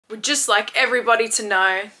Would just like everybody to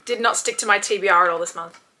know, did not stick to my TBR at all this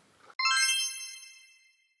month.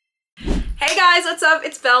 Hey guys, what's up?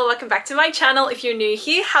 It's Belle. Welcome back to my channel. If you're new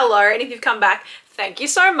here, hello, and if you've come back, thank you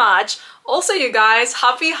so much. Also, you guys,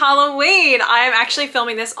 happy Halloween! I am actually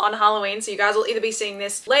filming this on Halloween, so you guys will either be seeing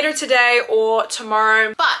this later today or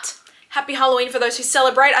tomorrow, but happy Halloween for those who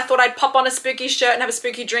celebrate. I thought I'd pop on a spooky shirt and have a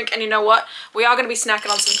spooky drink, and you know what? We are going to be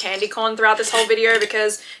snacking on some candy corn throughout this whole video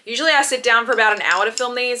because usually I sit down for about an hour to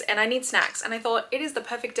film these and I need snacks, and I thought it is the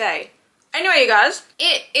perfect day. Anyway, you guys,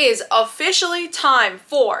 it is officially time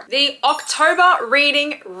for the October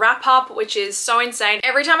reading wrap up, which is so insane.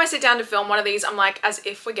 Every time I sit down to film one of these, I'm like, as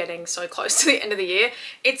if we're getting so close to the end of the year.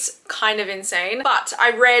 It's kind of insane. But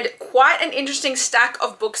I read quite an interesting stack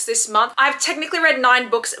of books this month. I've technically read 9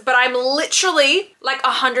 books, but I'm literally like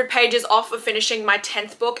 100 pages off of finishing my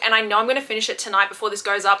 10th book. And I know I'm going to finish it tonight before this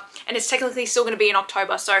goes up. And it's technically still going to be in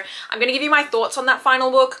October. So I'm going to give you my thoughts on that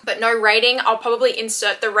final book, but no rating. I'll probably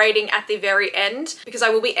insert the rating at the very end because I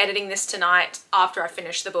will be editing this tonight after I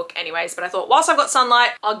finish the book anyways. But I thought whilst I've got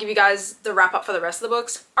sunlight, I'll give you guys the wrap up for the rest of the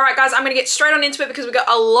books. All right, guys, I'm going to get straight on into it because we've got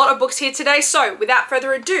a lot of books here today. So without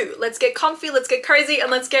further ado, let's get comfy, let's get cozy,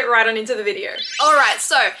 and let's get right on into the video. All right,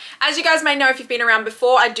 so as you guys may know if you've been around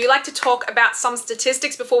before, I do like to talk about some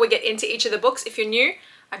statistics before we get into each of the books. If you're new,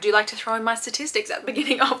 I do like to throw in my statistics at the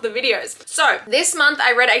beginning of the videos. So this month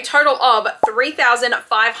I read a total of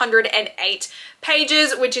 3,508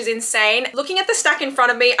 pages, which is insane. Looking at the stack in front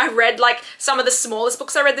of me, I read like some of the smallest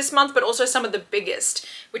books I read this month, but also some of the biggest,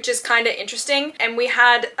 which is kind of interesting. And we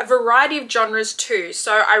had a variety of genres too.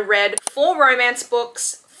 So I read 4 romance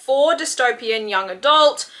books, 4 dystopian young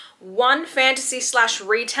adult, 1 fantasy /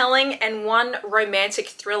 retelling, and 1 romantic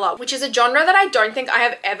thriller, which is a genre that I don't think I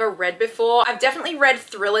have ever read before. I've definitely read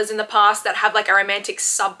thrillers in the past that have like a romantic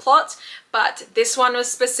subplot, but this one was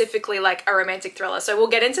specifically like a romantic thriller. So we'll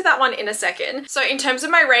get into that one in a second. So in terms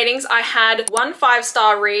of my ratings, I had 1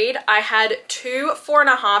 5-star read, I had 2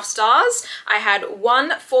 4.5 stars, I had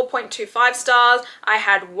 1 4.25 stars, I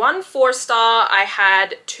had 1 4-star, I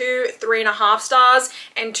had 2 3.5 stars,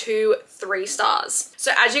 and 2 3 stars.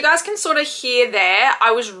 So as you guys can sort of hear there,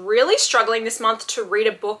 I was really struggling this month to read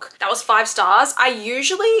a book that was 5 stars. I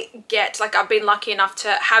usually get, like, I've been lucky enough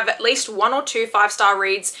to have at least 1 or 2 5-star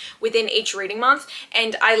reads within each reading month,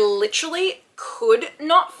 and I literally could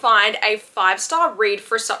not find a 5-star read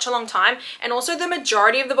for such a long time. And also the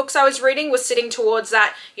majority of the books I was reading was sitting towards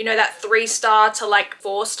that, you know, that 3-star to like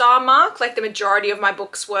 4-star mark. Like the majority of my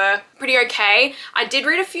books were pretty okay. I did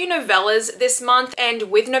read a few novellas this month,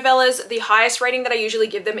 and with novellas, the highest rating that I usually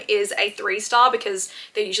give them is a 3-star because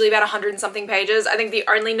they're usually about 100 and something pages. I think the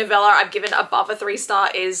only novella I've given above a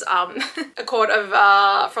 3-star is A Court of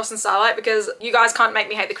Frost and Starlight, because you guys can't make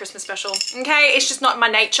me hate the Christmas special. Okay, it's just not my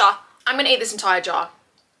nature. I'm gonna eat this entire jar.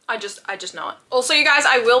 I just know it. Also, you guys,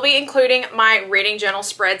 I will be including my reading journal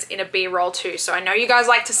spreads in a B-roll too. So I know you guys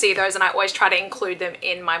like to see those, and I always try to include them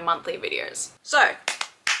in my monthly videos. So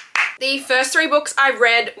the first 3 books I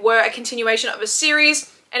read were a continuation of a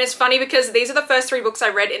series. And it's funny because these are the first 3 books I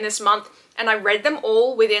read in this month, and I read them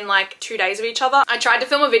all within like 2 days of each other. I tried to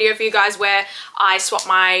film a video for you guys where I swapped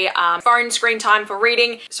my phone screen time for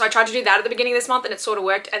reading. So I tried to do that at the beginning of this month, and it sort of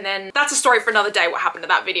worked. And then that's a story for another day, what happened to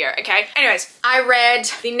that video, okay? Anyways, I read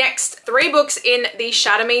the next 3 books in the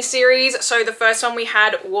Shatter Me series. So the first one we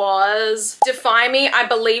had was Defy Me. I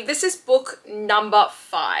believe this is book number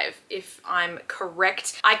 5, if I'm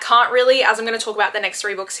correct. I can't really, as I'm going to talk about the next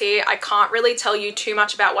 3 books here, I can't really tell you too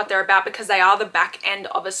much about what they're about because they are the back end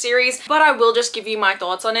of a series, but I will just give you my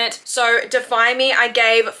thoughts on it. So Defy Me, I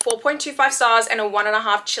gave 4.25 stars and a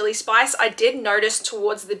 1.5 chili spice. I did notice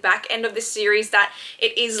towards the back end of this series that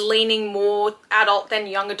it is leaning more adult than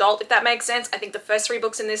young adult, if that makes sense. I think the first 3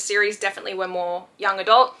 books in this series definitely were more young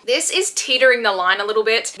adult. This is teetering the line a little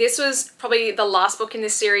bit. This was probably the last book in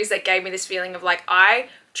this series that gave me this feeling of like, I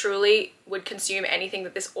truly would consume anything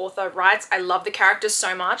that this author writes. I love the characters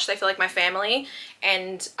so much. They feel like my family,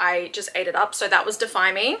 and I just ate it up. So that was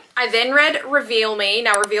Defy Me. I then read Reveal Me.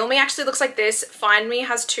 Now Reveal Me actually looks like this. Find Me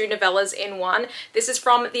has 2 novellas in one. This is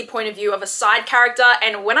from the point of view of a side character,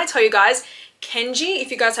 and when I tell you guys, Kenji, if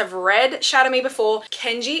you guys have read Shatter Me before,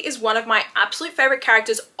 Kenji is one of my absolute favorite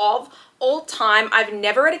characters of all time, I've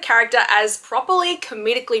never read a character as properly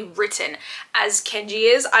comedically written as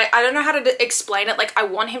Kenji is. I don't know how to explain it. Like, I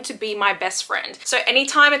want him to be my best friend. So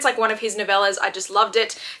anytime it's like one of his novellas, I just loved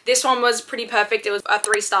it. This one was pretty perfect. It was a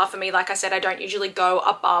 3-star for me. Like I said, I don't usually go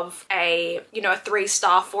above a, you know, a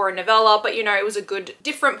 3-star for a novella, but you know, it was a good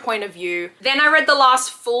different point of view. Then I read the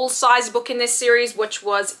last full-size book in this series, which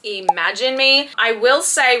was Imagine Me. I will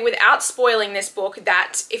say, without spoiling this book,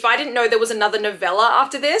 that if I didn't know there was another novella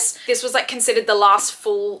after this was like considered the last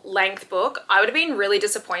full-length book, I would have been really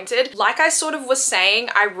disappointed. Like I sort of was saying,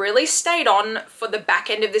 I really stayed on for the back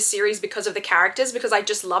end of this series because of the characters, because I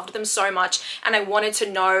just loved them so much and I wanted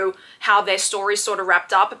to know how their stories sort of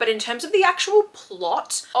wrapped up. But in terms of the actual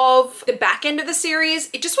plot of the back end of the series,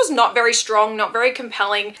 it just was not very strong, not very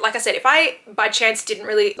compelling. Like I said, if I by chance didn't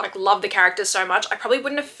really like love the characters so much, I probably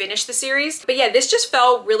wouldn't have finished the series. But yeah, this just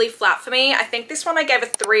fell really flat for me. I think this one I gave a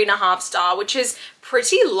 3.5 star, which is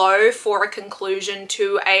pretty low for a conclusion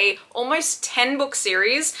to a almost 10-book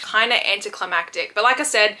series. Kind of anticlimactic. But like I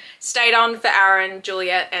said, stayed on for Aaron,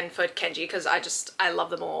 Juliet, and for Kenji, because I love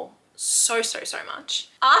them all so much.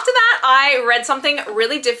 After that, I read something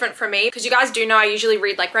really different from me, because you guys do know I usually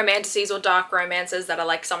read like romanticises or dark romances that are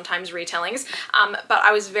like sometimes retellings. But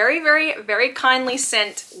I was very kindly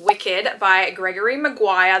sent Wicked by Gregory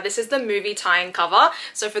Maguire. This is the movie tie-in cover.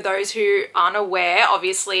 So for those who aren't aware,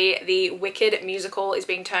 obviously the Wicked musical is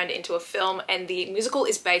being turned into a film, and the musical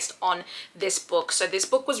is based on this book. So this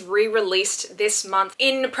book was re-released this month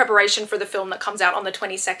in preparation for the film that comes out on the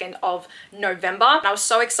 22nd of November. And I was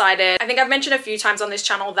so excited. I think I've mentioned a few times on this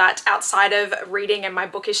channel that outside of reading and my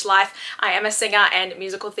bookish life, I am a singer, and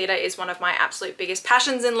musical theatre is one of my absolute biggest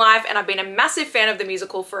passions in life, and I've been a massive fan of the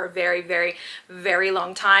musical for a very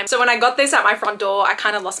long time. So when I got this at my front door, I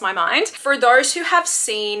kind of lost my mind. For those who have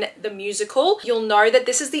seen the musical, you'll know that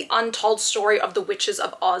this is the untold story of the Witches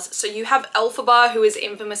of Oz. So you have Elphaba, who is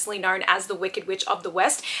infamously known as the Wicked Witch of the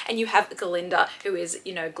West, and you have Glinda, who is,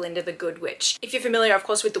 you know, Glinda the Good Witch. If you're familiar, of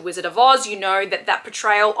course, with the Wizard of Oz, you know that that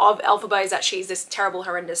portrayal of Elphaba is that she's this terrible,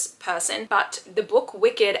 horrendous person. But the book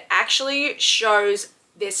Wicked actually shows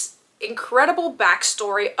this incredible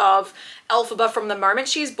backstory of Elphaba from the moment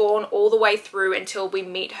she's born all the way through until we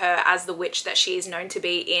meet her as the witch that she is known to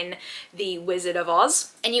be in the Wizard of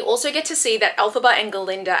Oz. And you also get to see that Elphaba and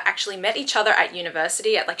Glinda actually met each other at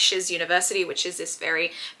university, at like Shiz University, which is this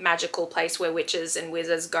very magical place where witches and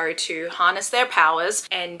wizards go to harness their powers,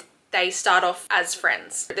 and they start off as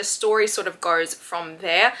friends. The story sort of goes from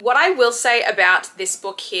there. What I will say about this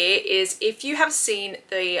book here is, if you have seen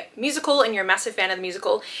the musical and you're a massive fan of the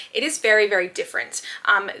musical, it is very different.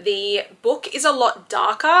 The book is a lot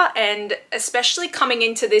darker, and especially coming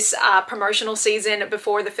into this promotional season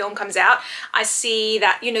before the film comes out, I see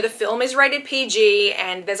that, you know, the film is rated PG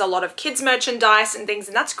and there's a lot of kids merchandise and things,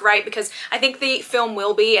 and that's great because I think the film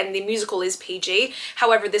will be and the musical is PG.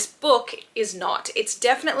 However, this book is not. It's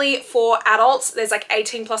definitely for adults. There's like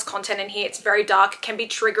 18+ content in here. It's very dark, can be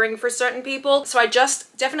triggering for certain people. So I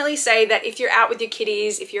just definitely say that if you're out with your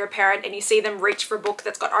kiddies, if you're a parent and you see them reach for a book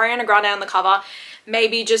that's got Ariana Grande on the cover,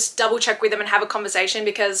 maybe just double check with them and have a conversation,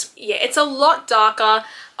 because yeah, it's a lot darker,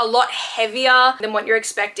 a lot heavier than what you're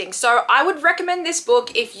expecting. So I would recommend this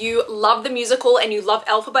book if you love the musical and you love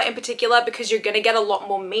Elphaba in particular, because you're gonna get a lot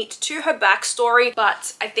more meat to her backstory.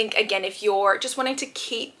 But I think, again, if you're just wanting to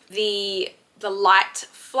keep the light,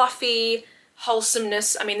 fluffy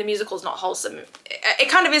wholesomeness, I mean, the musical's not wholesome. It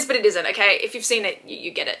kind of is, but it isn't, okay? If you've seen it,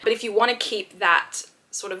 you get it. But if you want to keep that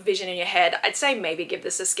sort of vision in your head, I'd say maybe give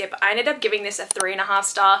this a skip. I ended up giving this a 3.5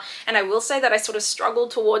 star, and I will say that I sort of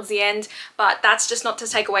struggled towards the end, but that's just not to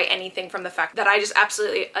take away anything from the fact that I just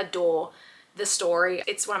absolutely adore the story.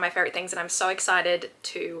 It's one of my favorite things, and I'm so excited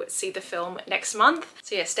to see the film next month.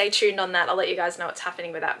 So yeah, stay tuned on that. I'll let you guys know what's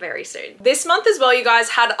happening with that very soon. This month as well, you guys,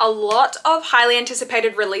 had a lot of highly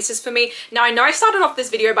anticipated releases for me. Now, I know I started off this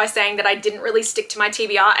video by saying that I didn't really stick to my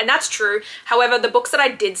TBR, and that's true. However, the books that I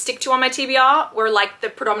did stick to on my TBR were like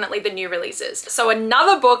predominantly the new releases. So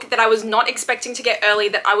another book that I was not expecting to get early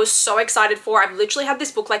that I was so excited for, I've literally had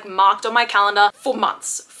this book like marked on my calendar for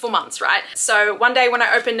months, right? So one day when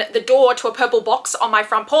I opened the door to a purple box on my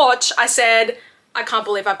front porch, I said, I can't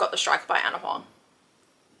believe I've got The Strike by Ana Huang.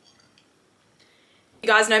 You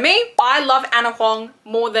guys know me, I love Ana Huang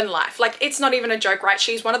more than life. Like, it's not even a joke, right?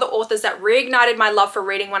 She's one of the authors that reignited my love for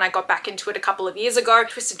reading when I got back into it a couple of years ago.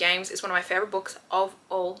 Twisted Games is one of my favorite books of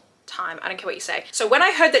all time. I don't care what you say. So when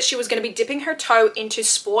I heard that she was going to be dipping her toe into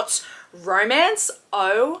sports romance,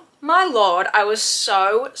 oh My lord, I was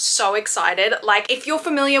so excited. Like, if you're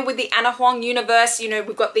familiar with the Anna Huang universe, you know,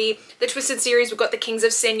 we've got the Twisted series, we've got the Kings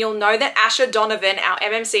of Sin, you'll know that Asher Donovan, our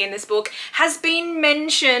MMC in this book, has been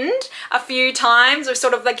mentioned a few times, or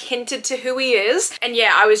sort of like hinted to who he is. And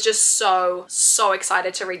yeah, I was just so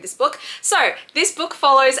excited to read this book. So this book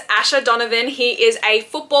follows Asher Donovan. He is a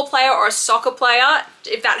football player or a soccer player,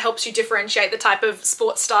 if that helps you differentiate the type of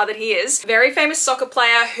sports star that he is. Very famous soccer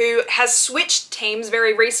player who has switched teams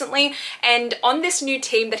very recently, and on this new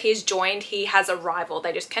team that he's joined, he has a rival.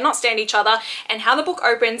 They just cannot stand each other, and how the book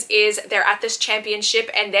opens is they're at this championship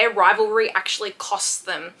and their rivalry actually costs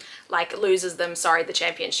them, like loses them, sorry, the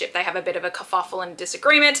championship. They have a bit of a kerfuffle and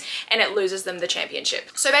disagreement and it loses them the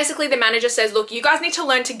championship. So basically the manager says, look, you guys need to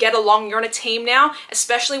learn to get along. You're on a team now,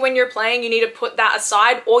 especially when you're playing, you need to put that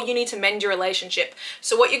aside, or you need to mend your relationship.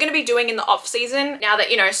 So what you're going to be doing in the off season, now that,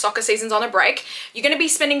 you know, soccer season's on a break, you're going to be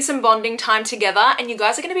spending some bonding time together, and you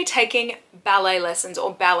guys are going to be taking ballet lessons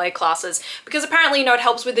or ballet classes, because apparently, you know, it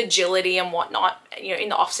helps with agility and whatnot, you know, in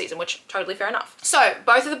the off season, which totally fair enough. So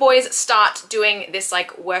both of the boys start doing this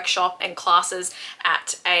like workshop and classes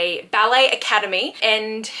at a ballet academy.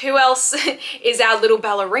 And who else is our little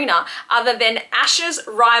ballerina other than Asher's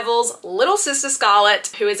rival's little sister Scarlett,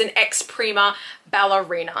 who is an ex-prima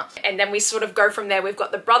ballerina. And then we sort of go from there. We've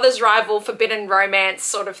got the brothers rival, forbidden romance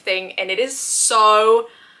sort of thing, and it is so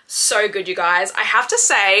good, you guys. I have to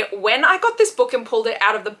say, when I got this book and pulled it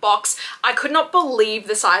out of the box, I could not believe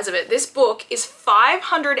the size of it. This book is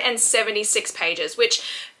 576 pages, which,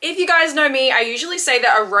 if you guys know me, I usually say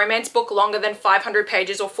that a romance book longer than 500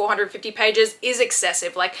 pages or 450 pages is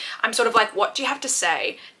excessive. Like, I'm sort of like, what do you have to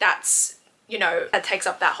say? That's, you know, that takes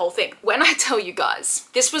up that whole thing. When I tell you guys,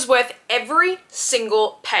 this was worth every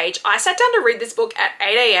single page. I sat down to read this book at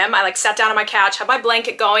 8 a.m. I like sat down on my couch, had my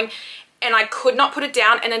blanket going, and I could not put it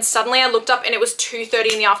down, and then suddenly I looked up and it was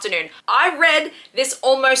 2:30 in the afternoon. I read this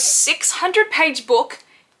almost 600-page book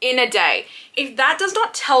in a day. If that does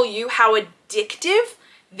not tell you how addictive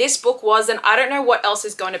this book was, then I don't know what else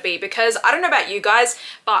is going to be, because I don't know about you guys,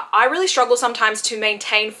 but I really struggle sometimes to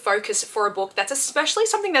maintain focus for a book that's, especially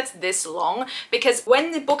something that's this long, because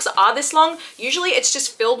when the books are this long, usually it's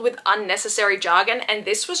just filled with unnecessary jargon, and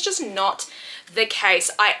this was just not the case.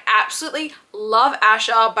 I absolutely love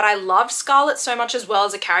Asher, but I love Scarlett so much as well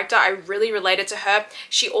as a character. I really related to her.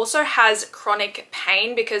 She also has chronic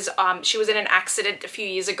pain because she was in an accident a few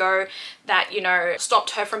years ago that, you know,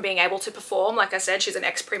 stopped her from being able to perform. Like I said, she's an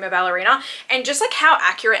ex-prima ballerina, and just like how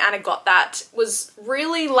accurate Anna got that was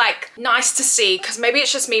really like nice to see, because maybe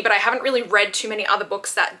it's just me, but I haven't really read too many other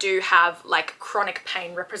books that do have like chronic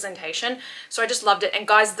pain representation. So I just loved it. And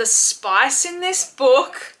guys, the spice in this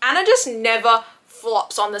book, Anna just never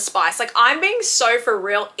flops on the spice. Like, I'm being so for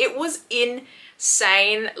real. It was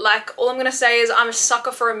insane. Like, all I'm gonna say is I'm a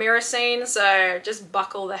sucker for a mirror scene, so just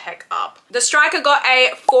buckle the heck up. The Striker got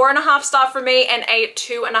a 4.5 star from me and a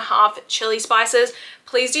 2.5 chili spices.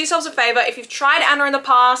 Please do yourselves a favor. If you've tried Anna in the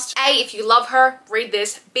past, A, if you love her, read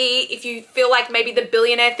this. B, if you feel like maybe the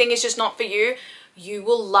billionaire thing is just not for you, you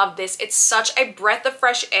will love this. It's such a breath of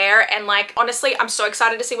fresh air, and like, honestly, I'm so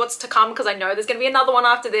excited to see what's to come, because I know there's gonna be another one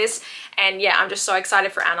after this, and yeah, I'm just so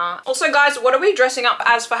excited for Anna. Also guys, what are we dressing up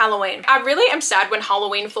as for Halloween? I really am sad when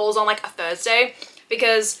Halloween falls on like a Thursday,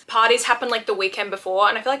 because parties happen like the weekend before,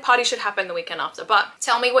 and I feel like parties should happen the weekend after. But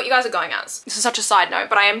tell me what you guys are going as. This is such a side note,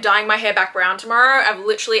 but I am dyeing my hair back brown tomorrow. I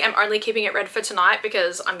literally am only keeping it red for tonight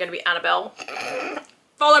because I'm gonna be Annabelle.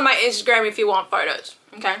 Follow my Instagram if you want photos.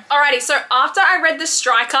 Okay. Alrighty, so after I read The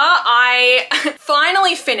Striker, I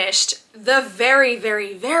finally finished the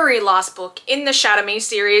very last book in the Shatter Me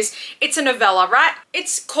series. It's a novella, right?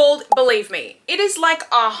 It's called Believe Me. It is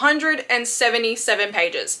like 177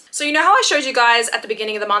 pages. So you know how I showed you guys at the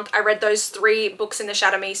beginning of the month, I read those 3 books in the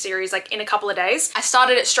Shatter Me series like in a couple of days? I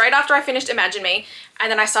started it straight after I finished Imagine Me,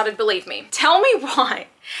 and then I started Believe Me. Tell me why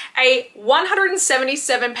a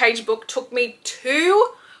 177 page book took me 2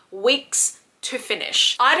 weeks to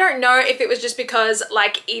finish. I don't know if it was just because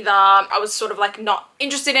like either I was sort of like not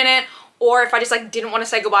interested in it, or if I just like didn't want to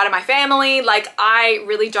say goodbye to my family. Like, I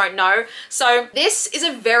really don't know. So this is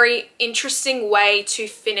a very interesting way to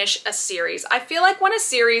finish a series. I feel like when a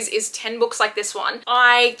series is 10 books like this one,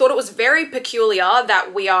 I thought it was very peculiar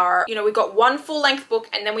that we are, you know, we've got one full length book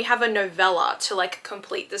and then we have a novella to like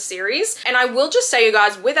complete the series. And I will just say, you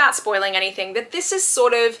guys, without spoiling anything, that this is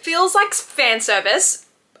sort of feels like fan service.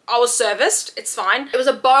 I was serviced, it's fine. It was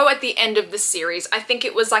a bow at the end of the series. I think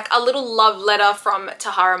it was like a little love letter from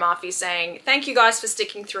Tahara Mafi saying, thank you guys for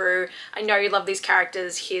sticking through. I know you love these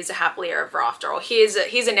characters. Here's a happily ever after, or here's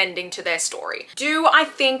an ending to their story. Do I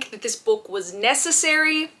think that this book was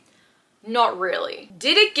necessary? Not really.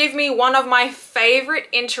 Did it give me one of my favorite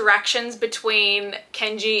interactions between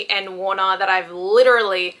Kenji and Warner that I've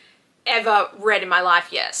literally ever read in my life?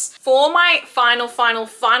 Yes. For my final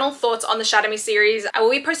thoughts on the Shatter Me series, I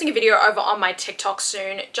will be posting a video over on my TikTok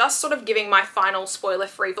soon, just sort of giving my final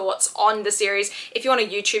spoiler-free thoughts on the series. If you want a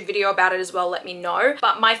YouTube video about it as well, let me know.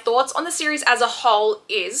 But my thoughts on the series as a whole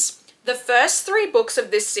is the first 3 books of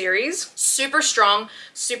this series, super strong,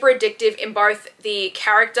 super addictive in both the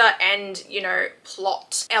character and, you know,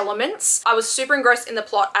 plot elements. I was super engrossed in the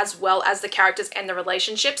plot as well as the characters and the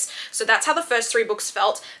relationships. So that's how the first 3 books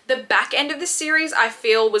felt. The back end of this series, I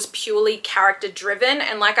feel, was purely character driven.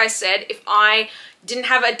 And like I said, if I didn't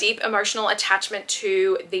have a deep emotional attachment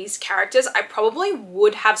to these characters, I probably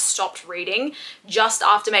would have stopped reading just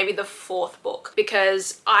after maybe the 4th book,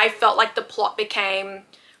 because I felt like the plot became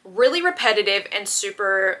really repetitive and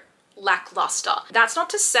super lackluster. That's not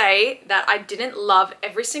to say that I didn't love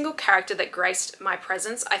every single character that graced my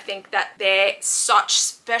presence. I think that they're such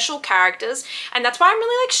special characters, and that's why I'm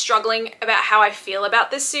really like struggling about how I feel about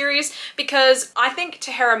this series, because I think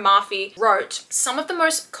Tahereh Mafi wrote some of the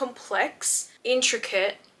most complex,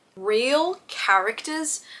 intricate, real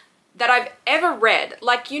characters that I've ever read.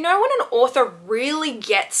 Like, you know when an author really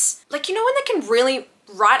gets, like, you know when they can really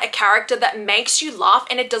write a character that makes you laugh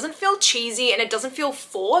and it doesn't feel cheesy and it doesn't feel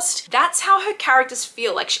forced? That's how her characters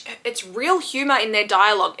feel. Like, it's real humor in their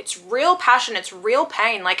dialogue, it's real passion, it's real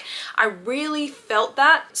pain. Like, I really felt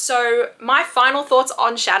that. So my final thoughts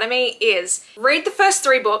on Shatter Me is read the first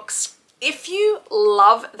 3 books. If you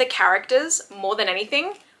love the characters more than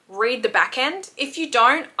anything, read the back end. If you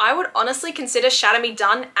don't, I would honestly consider Shatter Me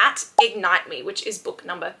done at Ignite Me, which is book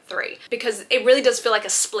number 3, because it really does feel like a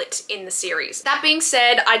split in the series. That being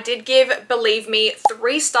said, I did give Believe Me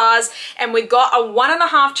 3 stars, and we got a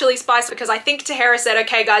 1.5 chili spice, because I think Tahereh said,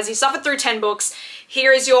 okay guys, you suffered through 10 books.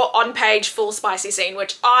 Here is your on-page full spicy scene,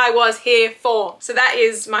 which I was here for. So that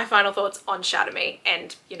is my final thoughts on Shatter Me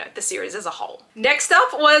and, you know, the series as a whole. Next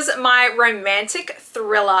up was my romantic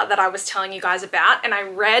thriller that I was telling you guys about, and I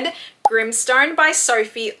read Grimstone by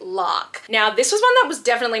Sophie Lark. Now, this was one that was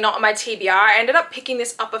definitely not on my TBR. I ended up picking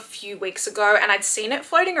this up a few weeks ago, and I'd seen it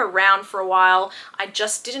floating around for a while. I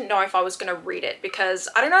just didn't know if I was gonna read it, because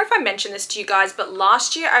I don't know if I mentioned this to you guys, but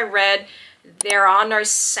last year I read There Are No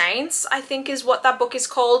Saints, I think is what that book is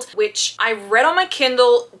called, which I read on my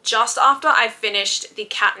Kindle just after I finished the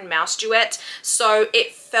Cat and Mouse duet. So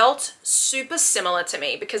it felt super similar to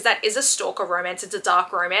me, because that is a stalker romance, it's a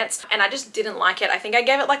dark romance, and I just didn't like it. I think I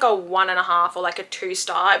gave it like a 1.5 or like a 2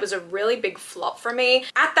 star. It was a really big flop for me.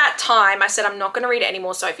 At that time, I said I'm not gonna read any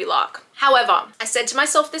more Sophie Lark. However, I said to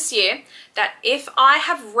myself this year that if I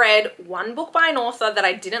have read one book by an author that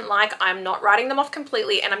I didn't like, I'm not writing them off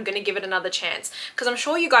completely, and I'm gonna give it another chance. Because I'm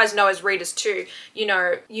sure you guys know as readers too, you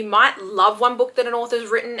know, you might love one book that an author's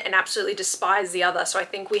written and absolutely despise the other. So I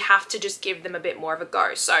think we have to just give them a bit more of a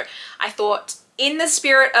go. So I thought, in the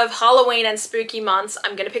spirit of Halloween and spooky months,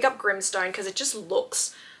 I'm gonna pick up Grimstone because it just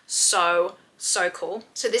looks so cool.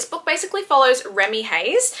 So this book basically follows Remy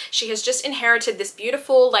Hayes. She has just inherited this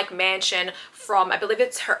beautiful like mansion from, I believe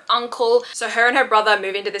it's her uncle. So her and her brother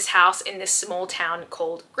move into this house in this small town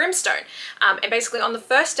called Grimstone. And basically on the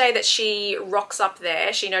first day that she rocks up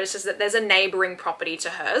there, she notices that there's a neighboring property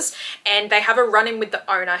to hers, and they have a run-in with the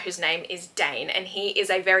owner, whose name is Dane, and he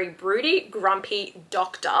is a very broody, grumpy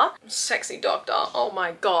doctor, sexy doctor, oh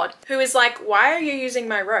my god, who is like, why are you using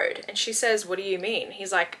my road? And she says, what do you mean?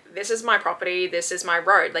 He's like, this is my property, this is my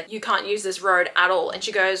road, like you can't use this road at all. And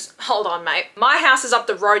she goes, hold on mate, my house is up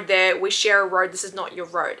the road there, we share a road, this is not your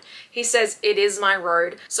road. He says, it is my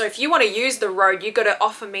road, so if you want to use the road, you got to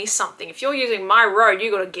offer me something. If you're using my road,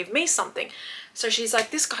 you got to give me something. So she's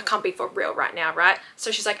like, this guy can't be for real right now, right?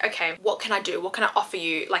 So she's like, okay, what can I do? What can I offer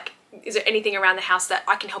you? Like, is there anything around the house that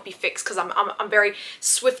I can help you fix? Because I'm very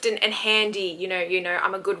swift and handy, you know,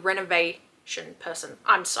 I'm a good renovation person.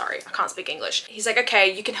 I'm sorry, I can't speak English. He's like,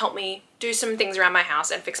 okay, you can help me do some things around my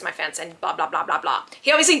house and fix my fence and blah, blah, blah, blah, blah.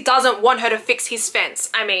 He obviously doesn't want her to fix his fence.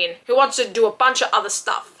 I mean, he wants to do a bunch of other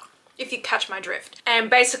stuff, if you catch my drift. And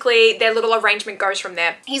basically their little arrangement goes from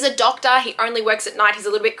there. He's a doctor, he only works at night, he's a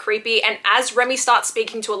little bit creepy, and as Remy starts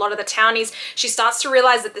speaking to a lot of the townies, she starts to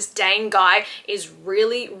realize that this Dane guy is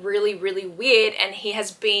really weird, and he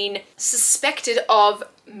has been suspected of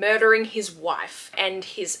murdering his wife and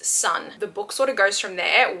his son. The book sort of goes from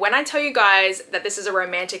there. When I tell you guys that this is a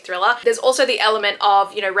romantic thriller, there's also the element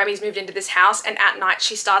of, you know, Remy's moved into this house, and at night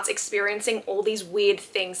she starts experiencing all these weird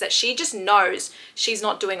things that she just knows she's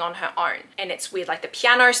not doing on her own. And it's weird, like the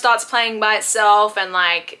piano starts playing by itself, and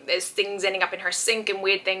like there's things ending up in her sink and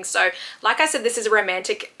weird things. So like I said, this is a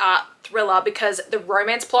romantic thriller because the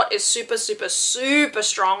romance plot is super, super, super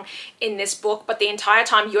strong in this book, but the entire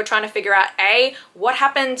time you're trying to figure out A, what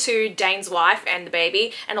happened to Dane's wife and the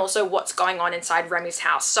baby, and also what's going on inside Remy's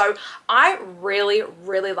house. So I really,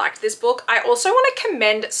 really liked this book. I also want to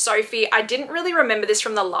commend Sophie. I didn't really remember this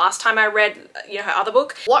from the last time I read, you know, her other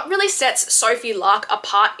book. What really sets Sophie Lark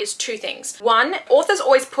apart is two things. One, authors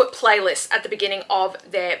always put playlists at the beginning of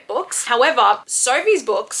their books. However, Sophie's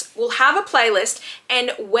books will have a playlist,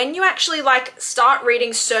 and when you actually like start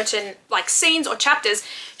reading certain like scenes or chapters,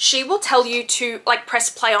 she will tell you to like press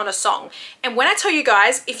play on a song. And when I tell you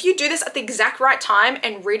guys, if you do this at the exact right time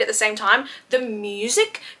and read at the same time, the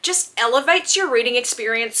music just elevates your reading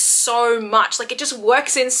experience so much. Like it just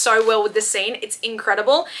works in so well with the scene. It's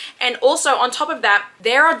incredible. And also on top of that,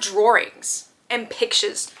 there are drawings and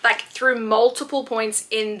pictures like through multiple points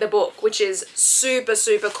in the book, which is super,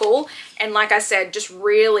 super cool. And like I said, just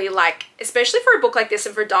really like, especially for a book like this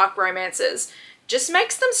and for dark romances, just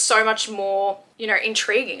makes them so much more, you know,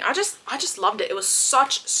 intriguing. I just loved it. It was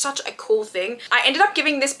such a cool thing. I ended up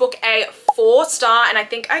giving this book a 4-star, and I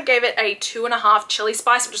think I gave it a 2.5 chili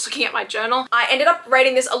spice. I'm just looking at my journal. I ended up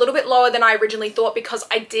rating this a little bit lower than I originally thought because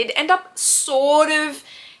I did end up sort of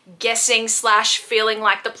guessing slash feeling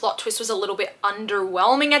like the plot twist was a little bit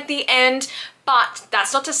underwhelming at the end. But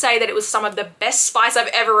that's not to say that it was some of the best spice I've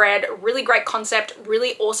ever read. Really great concept,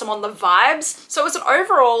 really awesome on the vibes. So it was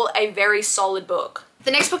overall a very solid book.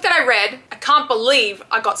 The next book that I read, I can't believe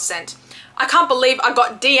I got sent. I can't believe I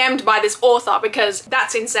got DM'd by this author because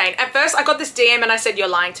that's insane. At first I got this DM and I said, you're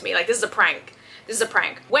lying to me. Like, this is a prank. This is a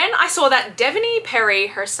prank. When I saw that Devanny Perry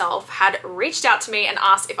herself had reached out to me and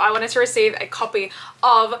asked if I wanted to receive a copy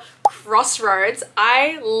of Crossroads,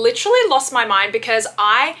 I literally lost my mind because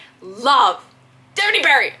I love Devanny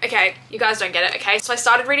Perry. Okay, you guys don't get it, okay? So I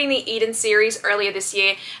started reading the Eden series earlier this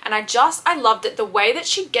year and I loved it. The way that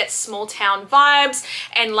she gets small town vibes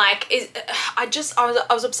and like, I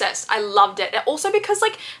was obsessed. I loved it. And also because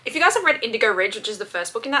like, if you guys have read Indigo Ridge, which is the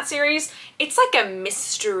first book in that series, it's like a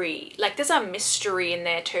mystery. Like there's a mystery in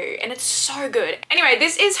there too and it's so good. Anyway,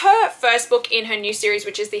 this is her first book in her new series,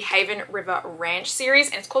 which is the Haven River Ranch series,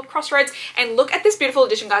 and it's called Crossroads. And look at this beautiful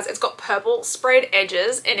edition, guys. It's got purple sprayed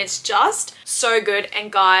edges and it's just so good.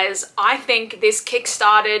 And guys, I think this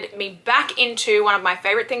kickstarted me back into one of my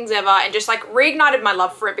favorite things ever and just like reignited my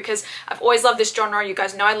love for it because I've always loved this genre. You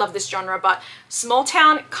guys know I love this genre, but small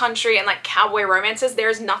town country and like cowboy romances, there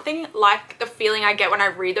is nothing like the feeling I get when I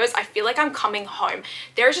read those. I feel like I'm coming home.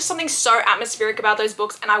 There is just something so atmospheric about those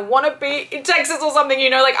books and I want to be in Texas or something, you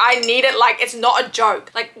know, like I need it. Like it's not a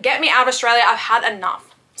joke. Like get me out of Australia. I've had enough.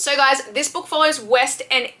 So guys, this book follows West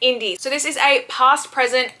and Indy. So this is a past,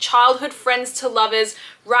 present, childhood friends to lovers,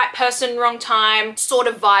 right person, wrong time sort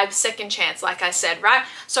of vibe, second chance, like I said, right?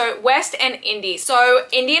 So West and Indy. So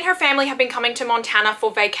Indy and her family have been coming to Montana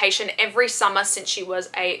for vacation every summer since she was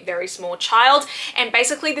a very small child. And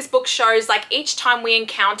basically this book shows like each time we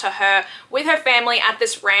encounter her with her family at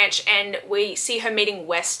this ranch and we see her meeting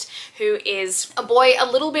West, who is a boy a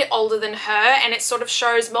little bit older than her, and it sort of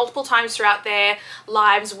shows multiple times throughout their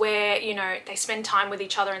lives where, you know, they spend time with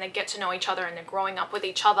each other and they get to know each other and they're growing up with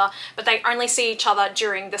each other, but they only see each other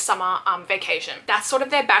during the summer vacation. That's sort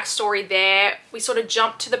of their backstory there. We sort of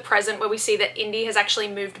jump to the present where we see that Indy has actually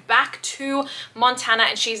moved back to Montana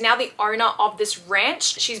and she's now the owner of this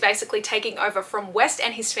ranch. She's basically taking over from West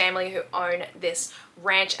and his family who own this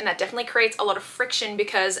ranch, and that definitely creates a lot of friction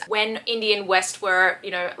because when Indy and West were, you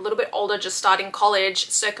know, a little bit older, just starting college,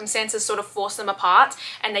 circumstances sort of forced them apart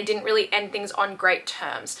and they didn't really end things on great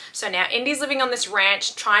terms. So now Indy's living on this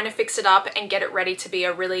ranch trying to fix it up and get it ready to be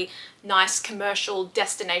a really nice commercial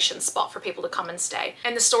destination spot for people to come and stay.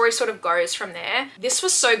 And the story sort of goes from there. This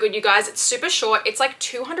was so good, you guys. It's super short. It's like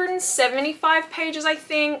 275 pages, I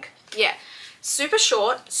think. Yeah. Super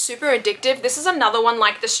short, super addictive. This is another one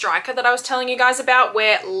like The Striker that I was telling you guys about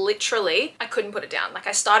where literally I couldn't put it down. Like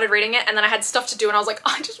I started reading it and then I had stuff to do and I was like,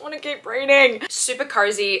 I just want to keep reading. Super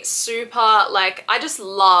cozy, super like, I just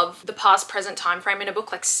love the past present time frame in a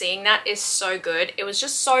book. Like seeing that is so good. It was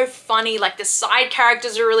just so funny. Like the side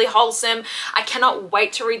characters are really wholesome. I cannot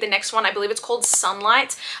wait to read the next one. I believe it's called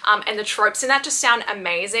Sunlight. And the tropes in that just sound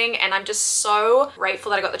amazing. And I'm just so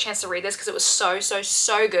grateful that I got the chance to read this because it was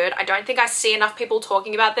so good. I don't think I see enough people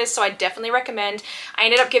talking about this, so I definitely recommend. I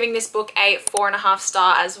ended up giving this book a 4.5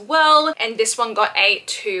 star as well, and this one got a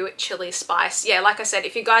 2 chili spice. Yeah, like I said,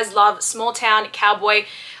 if you guys love small town cowboy,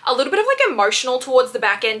 a little bit of like emotional towards the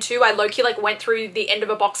back end too. I low-key like went through the end of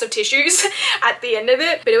a box of tissues at the end of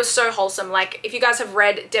it, but it was so wholesome. Like if you guys have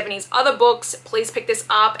read Devanny's other books, please pick this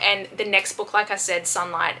up. And the next book, like I said,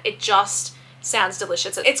 Sunlight, it just sounds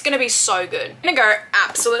delicious. It's gonna be so good. I'm gonna go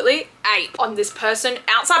absolutely ape on this person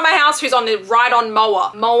outside my house who's on the ride-on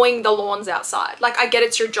mower, mowing the lawns outside. Like, I get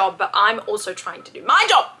it's your job, but I'm also trying to do my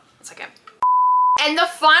job. It's okay. And the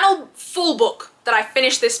final full book that I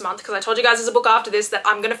finished this month, because I told you guys there's a book after this that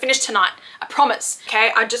I'm gonna finish tonight. I promise,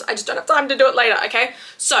 okay? I just don't have time to do it later, okay?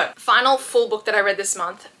 So, final full book that I read this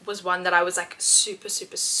month was one that I was like super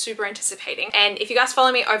anticipating. And if you guys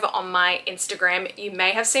follow me over on my Instagram, you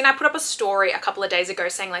may have seen I put up a story a couple of days ago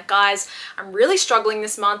saying like, guys, I'm really struggling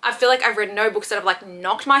this month. I feel like I've read no books that have like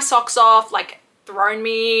knocked my socks off, like thrown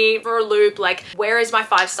me for a loop. Like, where is my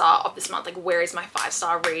 5-star of this month? Like, where is my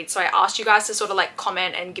 5-star read? So I asked you guys to sort of like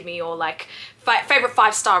comment and give me your like favorite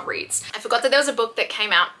 5-star reads. I forgot that there was a book that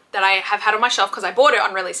came out that I have had on my shelf because I bought it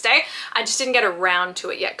on release day. I just didn't get around to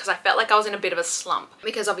it yet because I felt like I was in a bit of a slump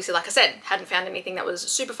because obviously, like I said, hadn't found anything that was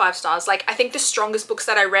super 5 stars. Like, I think the strongest books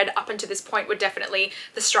that I read up until this point were definitely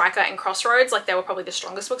The Striker and Crossroads. Like, they were probably the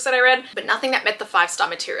strongest books that I read, but nothing that met the 5-star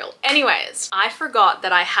material. Anyways, I forgot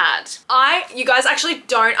that I had. You guys actually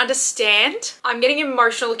don't understand. I'm getting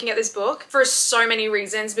emotional looking at this book for so many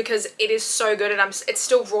reasons because it is so good and it's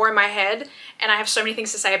still raw in my head and I have so many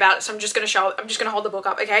things to say about it. So I'm just gonna hold the book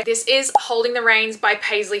up, okay? This is Holding the Reins by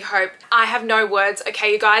Paisley Hope. I have no words,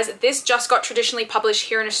 okay, you guys? This just got traditionally published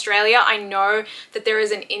here in Australia. I know that there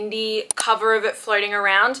is an indie cover of it floating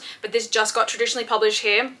around, but this just got traditionally published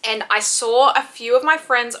here. And I saw a few of my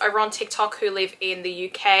friends over on TikTok who live in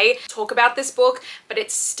the UK talk about this book, but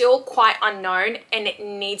it's still quite unknown and it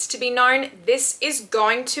needs to be known. This is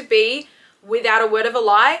going to be, without a word of a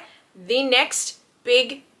lie, the next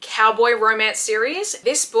big cowboy romance series.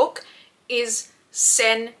 This book is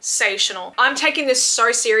sensational. I'm taking this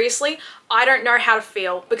so seriously. I don't know how to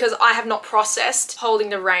feel because I have not processed Holding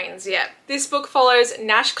the Reins yet. This book follows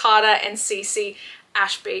Nash Carter and Cece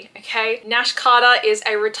Ashby, okay? Nash Carter is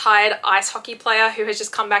a retired ice hockey player who has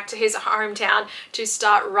just come back to his hometown to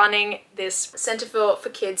start running this center for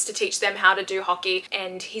kids to teach them how to do hockey.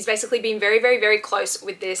 And he's basically been very close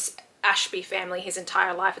with this Ashby family his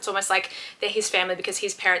entire life. It's almost like they're his family because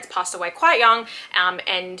his parents passed away quite young,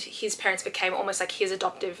 and his parents became almost like his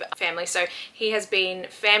adoptive family. So he has been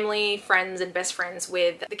family, friends, and best friends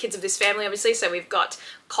with the kids of this family, obviously. So we've got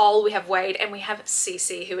Cole, we have Wade, and we have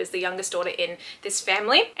Cece, who is the youngest daughter in this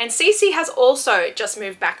family. And Cece has also just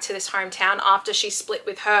moved back to this hometown after she split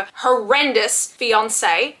with her horrendous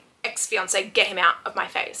fiance, ex-fiance, get him out of my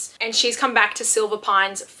face. And she's come back to Silver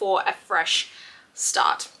Pines for a fresh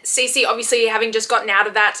start. Cece, obviously having just gotten out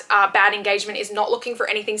of that bad engagement, is not looking for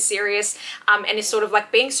anything serious, and is sort of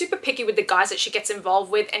like being super picky with the guys that she gets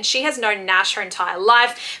involved with. And she has known Nash her entire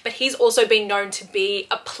life, but he's also been known to be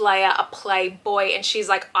a player, a playboy, and she's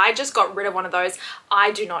like, I just got rid of one of those.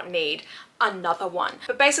 I do not need another one.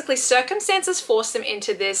 But basically circumstances force them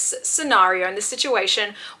into this scenario and this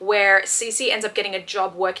situation where Cece ends up getting a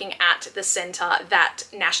job working at the center that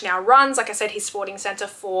Nash now runs. Like I said, his sporting center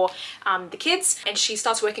for the kids, and she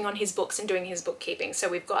starts working on his books and doing his bookkeeping. So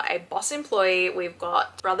we've got a boss employee, we've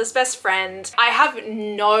got brother's best friend. I have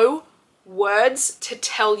no words to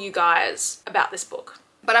tell you guys about this book,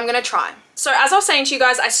 but I'm gonna try. So as I was saying to you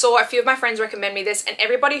guys, I saw a few of my friends recommend me this, and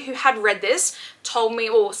everybody who had read this told me,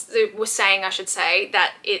 or was saying, I should say,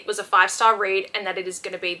 that it was a 5-star read and that it is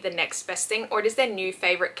going to be the next best thing, or it is their new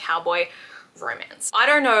favorite cowboy romance. I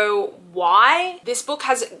don't know why this book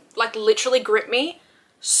has like literally gripped me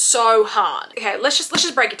so hard. Okay, let's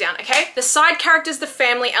just break it down, okay? The side characters, the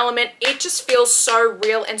family element, it just feels so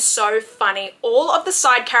real and so funny. All of the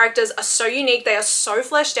side characters are so unique. They are so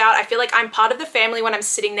fleshed out. I feel like I'm part of the family when I'm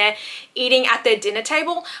sitting there eating at their dinner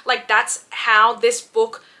table. Like, that's how this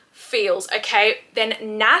book feels, okay? Then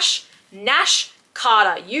Nash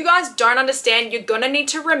Carter. You guys don't understand. You're gonna need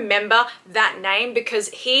to remember that name because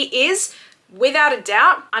he is, without a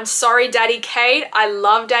doubt, I'm sorry Daddy Cade, I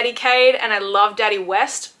love Daddy Cade and I love Daddy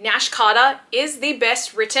West. Nash Carter is the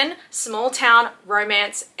best written small town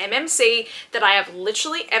romance MMC that I have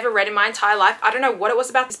literally ever read in my entire life. I don't know what it was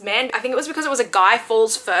about this man. I think it was because it was a guy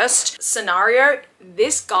falls first scenario.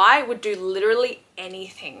 This guy would do literally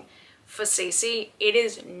anything for Cece. It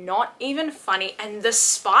is not even funny. And the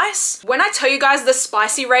spice, when I tell you guys the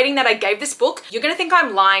spicy rating that I gave this book, you're gonna think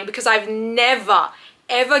I'm lying because I've never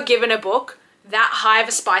ever given a book that high of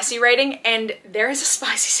a spicy rating, and there is a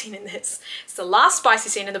spicy scene in this. It's the last spicy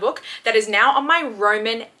scene in the book that is now on my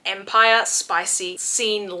Roman Empire spicy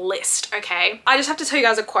scene list, okay? I just have to tell you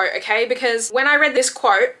guys a quote, okay? Because when I read this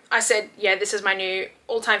quote, I said, yeah, this is my new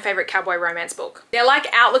all-time favorite cowboy romance book. They're like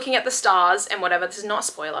out looking at the stars and whatever. This is not a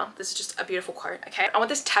spoiler. This is just a beautiful quote, okay? I want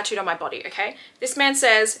this tattooed on my body, okay? This man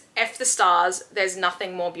says, F the stars, there's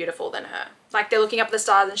nothing more beautiful than her. Like, they're looking up at the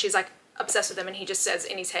stars and she's like, obsessed with them, and he just says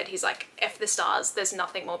in his head, he's like, F the stars, there's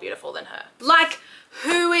nothing more beautiful than her. Like,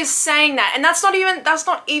 who is saying that? And that's not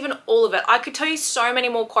even all of it. I could tell you so many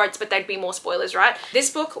more quotes, but they'd be more spoilers, right? This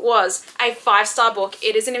book was a 5-star book.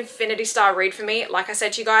 It is an infinity star read for me. Like I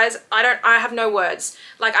said to you guys, I have no words.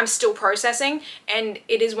 Like, I'm still processing, and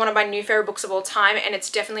it is one of my new favorite books of all time, and it's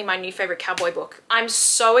definitely my new favorite cowboy book. I'm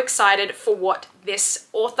so excited for what this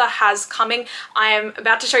author has coming. I am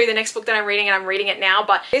about to show you the next book that I'm reading, and I'm reading it now,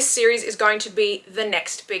 but this series is going to be the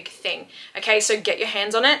next big thing. Okay, so get your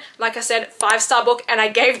hands on it. Like I said, 5-star book, and I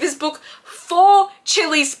gave this book 4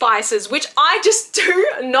 chili spices, which I just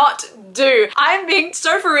do not do. I'm being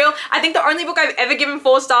so for real. I think the only book I've ever given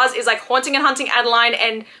 4 stars is like Haunting and Hunting Adeline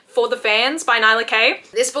and For the Fans by Nyla Kay.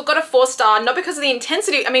 This book got a 4-star, not because of the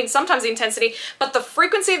intensity, I mean, sometimes the intensity, but the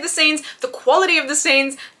frequency of the scenes, the quality of the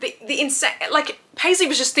scenes, the insane, like, Paisley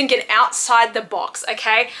was just thinking outside the box,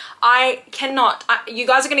 okay? I cannot, you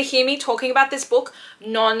guys are gonna hear me talking about this book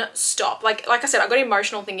non-stop. Like I said, I got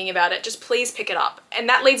emotional thinking about it. Just please pick it up. And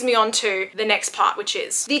that leads me on to the next part, which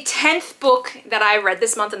is the 10th book that I read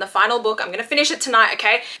this month, and the final book. I'm gonna finish it tonight,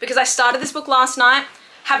 okay? Because I started this book last night,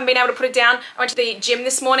 haven't been able to put it down. I went to the gym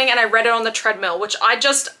this morning and I read it on the treadmill, which I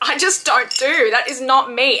just don't do. That is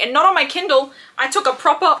not me. And not on my Kindle. I took a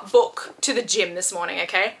proper book to the gym this morning,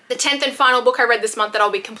 okay? The 10th and final book I read this month that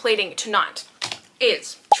I'll be completing tonight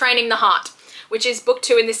is Training the Heart, which is book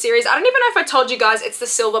 2 in this series. I don't even know if I told you guys, it's the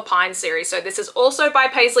Silver Pine series. So this is also by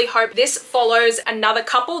Paisley Hope. This follows another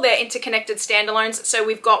couple. They're interconnected standalones. So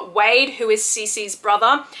we've got Wade, who is Cece's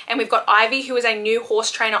brother, and we've got Ivy, who is a new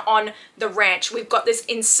horse trainer on the ranch. We've got this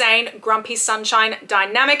insane grumpy sunshine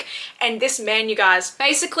dynamic, and this man, you guys,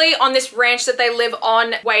 basically on this ranch that they live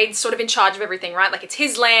on, Wade's sort of in charge of everything, right? Like, it's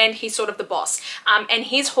his land, he's sort of the boss. And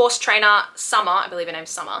his horse trainer, Summer, I believe her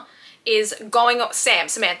name's Summer, is going,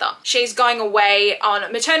 Samantha, she's going away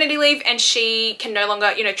on maternity leave, and she can no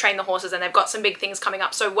longer, you know, train the horses, and they've got some big things coming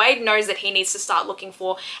up. So Wade knows that he needs to start looking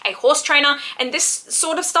for a horse trainer, and this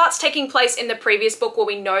sort of starts taking place in the previous book where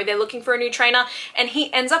we know they're looking for a new trainer, and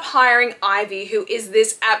he ends up hiring Ivy, who is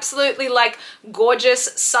this absolutely like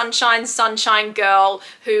gorgeous sunshine girl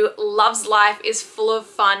who loves life, is full of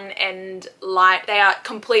fun and light. They are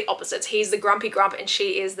complete opposites. He's the grumpy grump and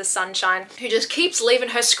she is the sunshine who just keeps leaving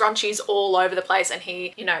her scrunchies all over the place, and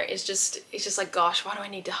he, you know, is just, it's just like, gosh, why do I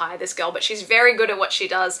need to hire this girl? But she's very good at what she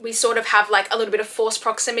does. We sort of have like a little bit of forced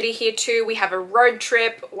proximity here too. We have a road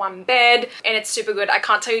trip, one bed, and it's super good. I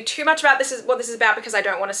can't tell you too much about what this is about because I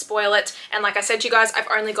don't want to spoil it. And like I said to you guys, I've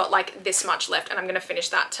only got like this much left, and I'm gonna finish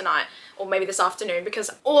that tonight, or maybe this afternoon, because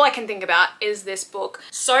all I can think about is this book.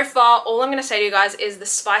 So far, all I'm gonna say to you guys is the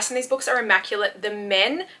spice in these books are immaculate. The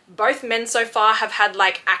men, both men so far, have had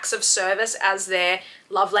like acts of service as their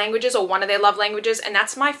love languages, or one of their love languages, and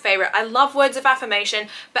that's my favorite. I love words of affirmation,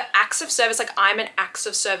 but acts of service, like, I'm an acts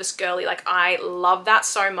of service girly. Like, I love that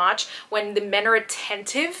so much. When the men are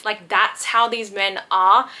attentive, like, that's how these men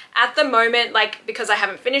are at the moment. Like, because I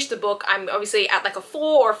haven't finished the book, I'm obviously at like a 4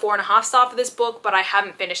 or a 4.5 star for this book, but I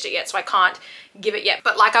haven't finished it yet, so I can't give it yet.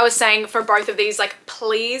 But like I was saying, for both of these, like,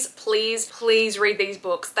 please read these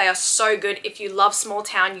books. They are so good. If you love small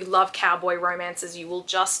town, you love cowboy romances, you will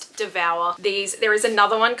just devour these. There is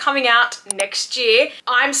another one coming out next year.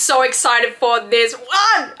 I'm so excited for this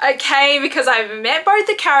one, okay, because I've met both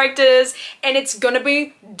the characters and it's gonna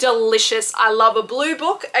be delicious. I love a blue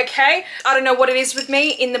book, okay? I don't know what it is with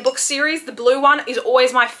me in the book series. The blue one is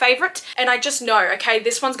always my favorite, and I just know, okay,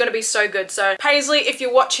 this one's gonna be so good. So Paisley, if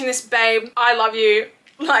you're watching this, babe, I love you.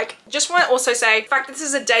 Like, just want to also say, the fact that this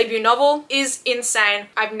is a debut novel is insane.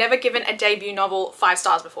 I've never given a debut novel 5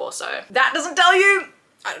 stars before, so that doesn't tell you,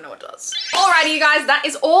 I don't know what does. Alrighty, you guys, that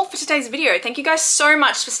is all for today's video. Thank you guys so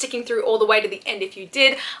much for sticking through all the way to the end. If you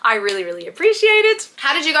did, I really appreciate it.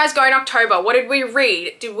 How did you guys go in October? What did we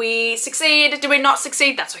read? Did we succeed? Did we not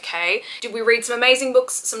succeed? That's okay. Did we read some amazing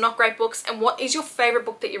books, some not great books? And what is your favorite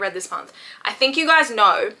book that you read this month? I think you guys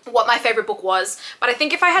know what my favorite book was, but I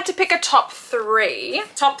think if I had to pick a top 3,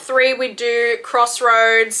 we'd do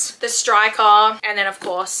Crossroads, The Striker, and then of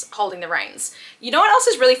course, Holding the Reins. You know what else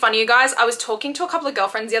is really funny, you guys? I was talking to a couple of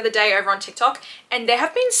girlfriends the other day over on TikTok, and there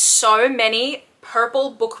have been so many purple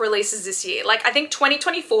book releases this year. Like, I think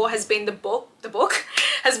 2024 has been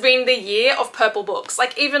has been the year of purple books.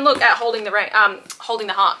 Like, even look at Training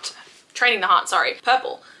the Heart, sorry,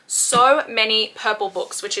 purple. So many purple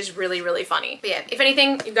books, which is really funny. But yeah, if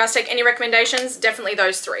anything, you guys take any recommendations, definitely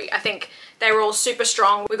those 3. I think they were all super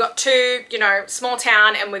strong. We got 2, you know, small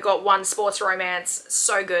town, and we got 1 sports romance.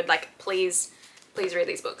 So good. Like, please please read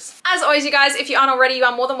these books. As always, you guys, if you aren't already, you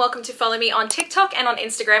are more than welcome to follow me on TikTok and on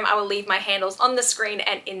Instagram. I will leave my handles on the screen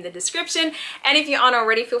and in the description. And if you aren't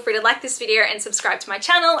already, feel free to like this video and subscribe to my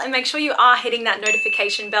channel, and make sure you are hitting that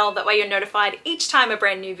notification bell. That way you're notified each time a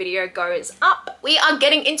brand new video goes up. We are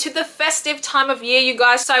getting into the festive time of year, you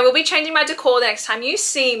guys, so I will be changing my decor the next time you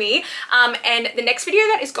see me. And the next video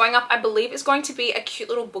that is going up, I believe, is going to be a cute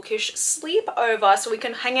little bookish sleepover, so we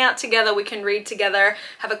can hang out together, we can read together,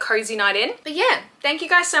 have a cozy night in. But yeah, thank you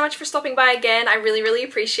guys so much for stopping by again. I really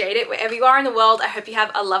appreciate it. Wherever you are in the world, I hope you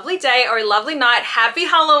have a lovely day or a lovely night. Happy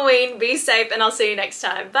Halloween, be safe, and I'll see you next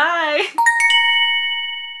time. Bye.